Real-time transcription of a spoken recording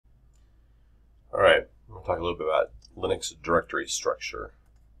we'll talk a little bit about Linux directory structure.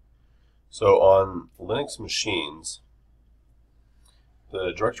 So on Linux machines,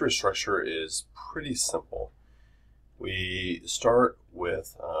 the directory structure is pretty simple. We start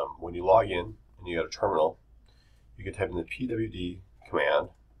with, when you log in and you go to terminal, you can type in the pwd command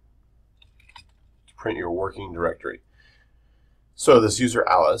to print your working directory. So this user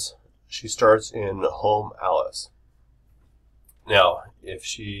Alice, she starts in home Alice. Now, if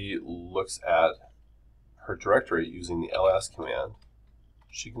she looks at her directory using the ls command,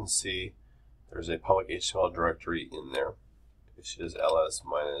 she can see there's a public HTML directory in there. If she does ls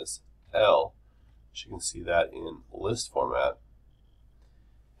 -l, she can see that in list format,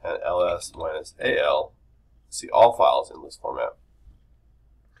 and ls -al, see all files in list format.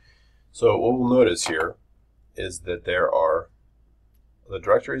 So what we'll notice here is that the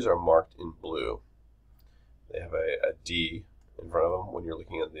directories are marked in blue. They have a D in front of them when you're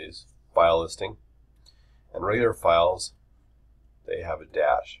looking at these file listing. And regular files, they have a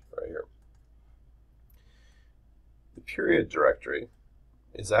dash right here. The period directory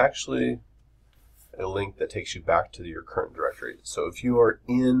is actually a link that takes you back to your current directory. So if you are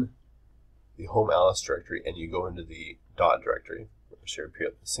in the home Alice directory and you go into the dot directory, or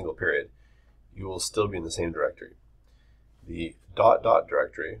single period, you will still be in the same directory. The dot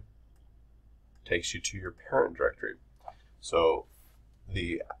directory takes you to your parent directory. So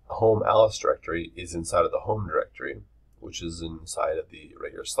the home Alice directory is inside of the home directory, which is inside of the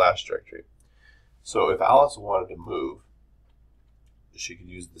regular slash directory. So if Alice wanted to move, she could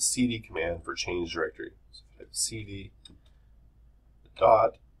use the cd command for change directory. So type cd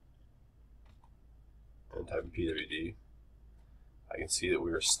dot and type in pwd. I can see that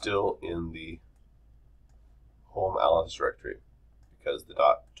we are still in the home Alice directory because the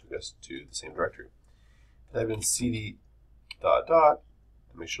dot took us to the same directory. Type in cd dot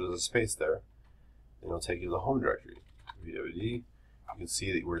and make sure there's a space there, then it'll take you to the home directory. pwd, you can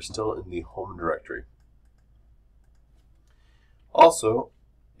see that we're still in the home directory. Also,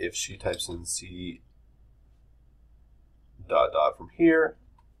 if she types in cd dot from here,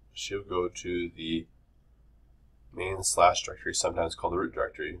 she'll go to the main slash directory, sometimes called the root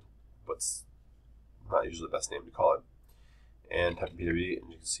directory, but it's not usually the best name to call it. And type in pwd, and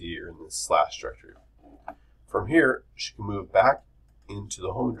you can see you're in the slash directory. From here, she can move back into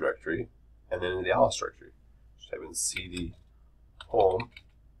the home directory and then into the Alice directory. So type in cd home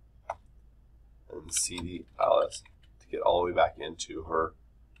and cd Alice to get all the way back into her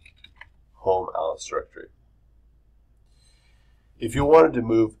home Alice directory. If you wanted to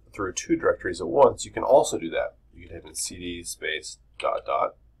move through two directories at once, you can also do that. You can type in cd space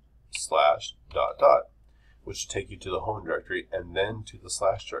dot slash dot, which will take you to the home directory and then to the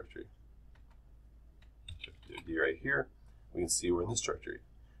slash directory. Right here, we can see we're in this directory.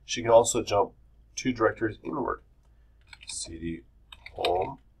 She can also jump two directories inward. cd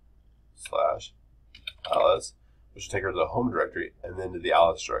home slash Alice, which will take her to the home directory and then to the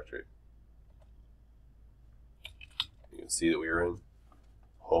Alice directory. You can see that we are in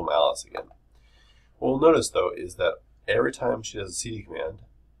home Alice again. What we'll notice though is that every time she does a cd command,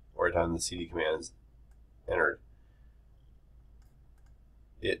 or every time the cd command is entered,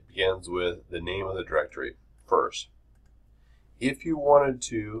 it begins with the name of the directory first. If you wanted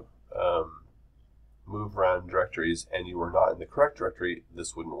to move around directories and you were not in the correct directory,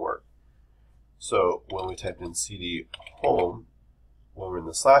 this wouldn't work. So when we typed in cd home, when we're in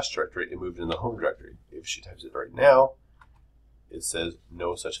the slash directory, it moved in the home directory. If she types it right now, it says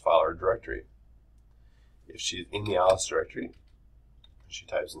no such file or directory. If she's in the Alice directory, and she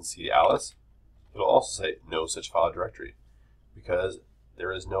types in cd Alice, it'll also say no such file or directory because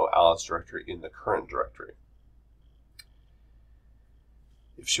there is no Alice directory in the current directory.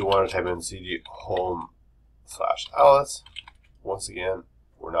 If she wanted to type in cd home slash Alice, once again,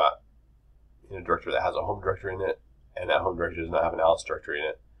 we're not in a directory that has a home directory in it, and that home directory does not have an Alice directory in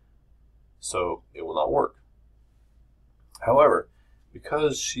it, so it will not work. However,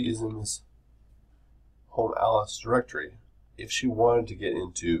 because she is in this home Alice directory, if she wanted to get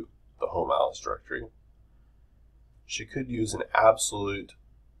into the home Alice directory, she could use an absolute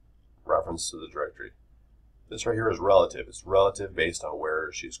reference to the directory. This right here is relative. It's relative based on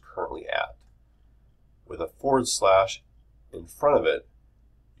where she's currently at. With a / in front of it,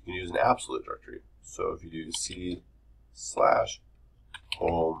 you can use an absolute directory. So if you do cd /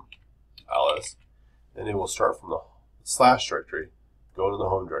 home Alice, then it will start from the slash directory, go to the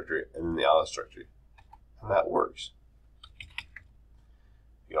home directory, and then the Alice directory. And that works.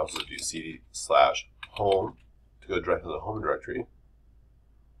 You can also do cd / home to go directly to the home directory,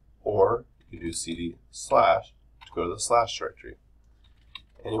 or you can do cd / to go to the slash directory.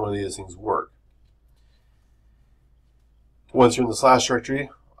 Any one of these things work. Once you're in the slash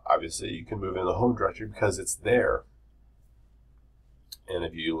directory, obviously you can move in the home directory because it's there. And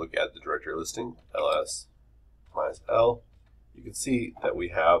if you look at the directory listing, ls -l, you can see that we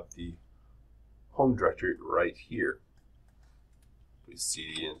have the home directory right here. We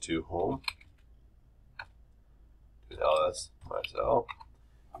cd into home, to ls -l,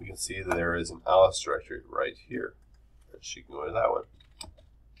 we can see that there is an Alice directory right here. And she can go to that one.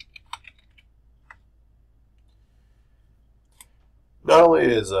 Not only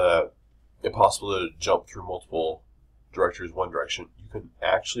is it possible to jump through multiple directories one direction, you can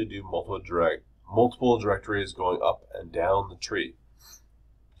actually do multiple directories going up and down the tree.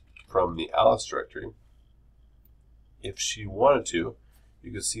 From the Alice directory, if she wanted to,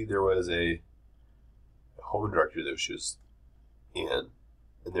 you could see there was a home directory that she was in,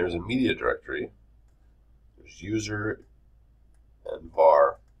 and there's a media directory, there's user and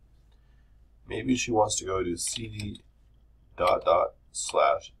var. Maybe she wants to go to cd ///var.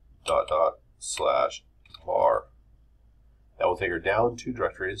 That will take her down 2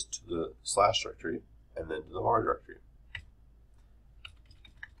 directories to the slash directory and then to the var directory.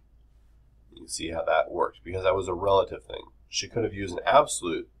 You can see how that worked because that was a relative thing. She could have used an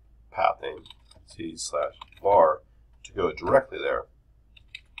absolute path name, cd/var, to go directly there.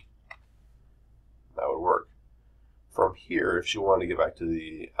 That would work. From here, if she wanted to get back to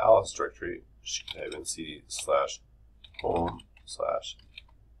the Alice directory, she could type in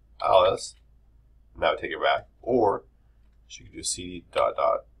cd/home/Alice, and that would take her back. Or she could do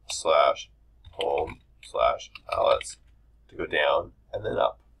cd:/home/Alice to go down and then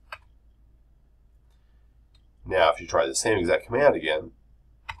up. Now, if you try the same exact command again,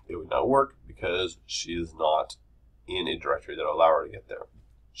 it would not work because she is not in a directory that will allow her to get there.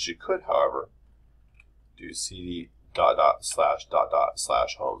 She could, however, do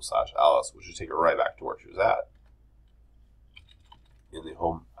cd://home/Alice, which would take her right back to where she was at in the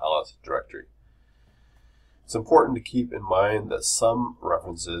home Alice directory. It's important to keep in mind that some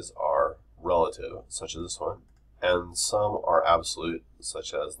references are relative, such as this one, and some are absolute,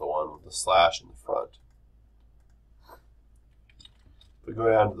 such as the one with the slash in the front. If we go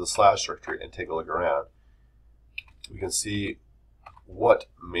down to the slash directory and take a look around, we can see what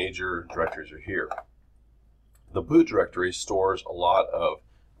major directories are here. The boot directory stores a lot of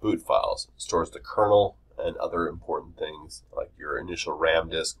boot files. It stores the kernel and other important things like your initial RAM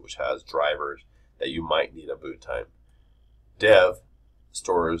disk, which has drivers that you might need at boot time. Dev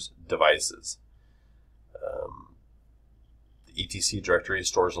stores devices. The etc directory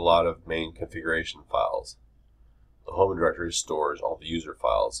stores a lot of main configuration files. The home directory stores all the user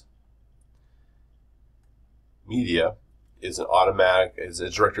files. Media is a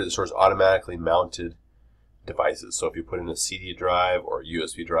directory that stores automatically mounted devices. So if you put in a CD drive or a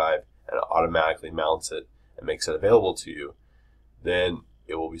USB drive and it automatically mounts it and makes it available to you, then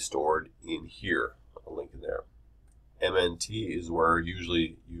it will be stored in here. I'll link in there. MNT is where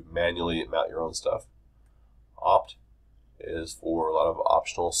usually you manually mount your own stuff. Opt is for a lot of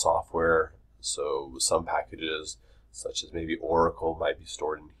optional software. So some packages, such as maybe Oracle, might be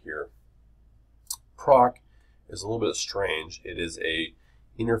stored in here. Proc is a little bit strange. It is a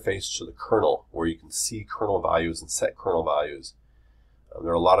interface to the kernel where you can see kernel values and set kernel values.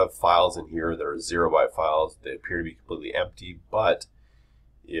 There are a lot of files in here that are 0-byte files. They appear to be completely empty, but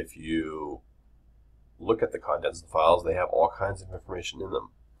if you look at the contents of the files, they have all kinds of information in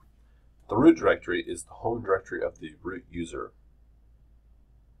them. The root directory is the home directory of the root user.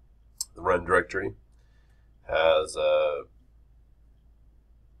 The run directory has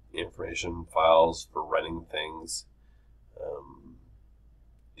information files for running things.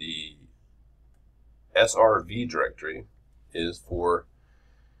 The SRV directory is for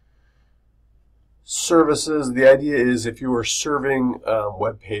services. The idea is if you are serving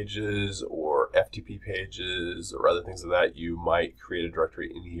web pages or FTP pages or other things like that, you might create a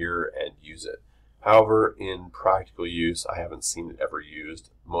directory in here and use it. However, in practical use, I haven't seen it ever used.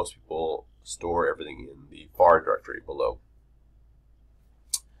 Most people store everything in the var directory below.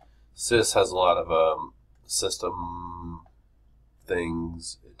 Sys has a lot of system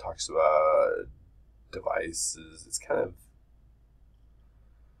things. It talks about devices. It's kind of,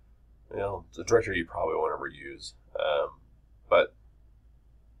 it's a directory you probably won't ever use. But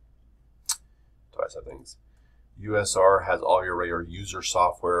device things. USR has all your regular user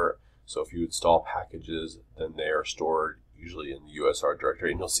software. So if you install packages, then they are stored usually in the USR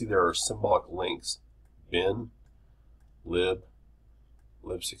directory. And you'll see there are symbolic links. bin, lib,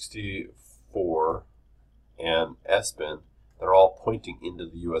 lib64, and sbin. They're all pointing into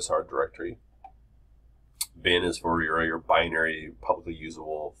the USR directory. Bin is for your binary publicly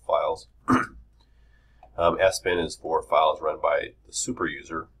usable files. sbin is for files run by the super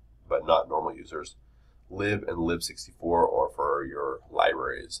user, but not normal users. Lib and lib64 are for your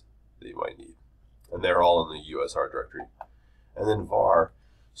libraries that you might need. And they're all in the USR directory. And then var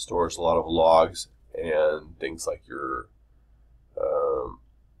stores a lot of logs and things like your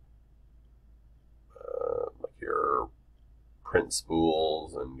print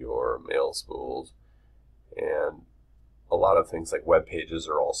spools and your mail spools, and a lot of things like web pages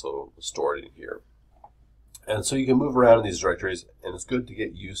are also stored in here. And so you can move around in these directories, and it's good to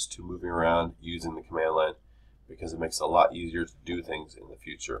get used to moving around using the command line because it makes it a lot easier to do things in the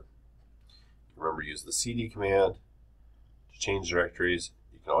future. Remember, use the cd command to change directories.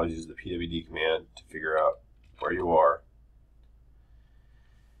 You can always use the pwd command to figure out where you are.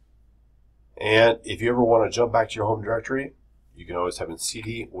 And if you ever want to jump back to your home directory, you can always type in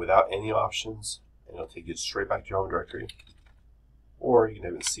cd without any options, and it'll take you straight back to your home directory. Or you can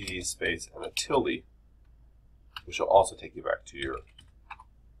type in cd space and a tilde, which will also take you back to your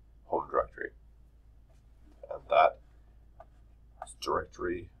home directory. And that is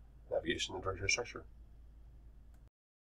directory navigation and directory structure.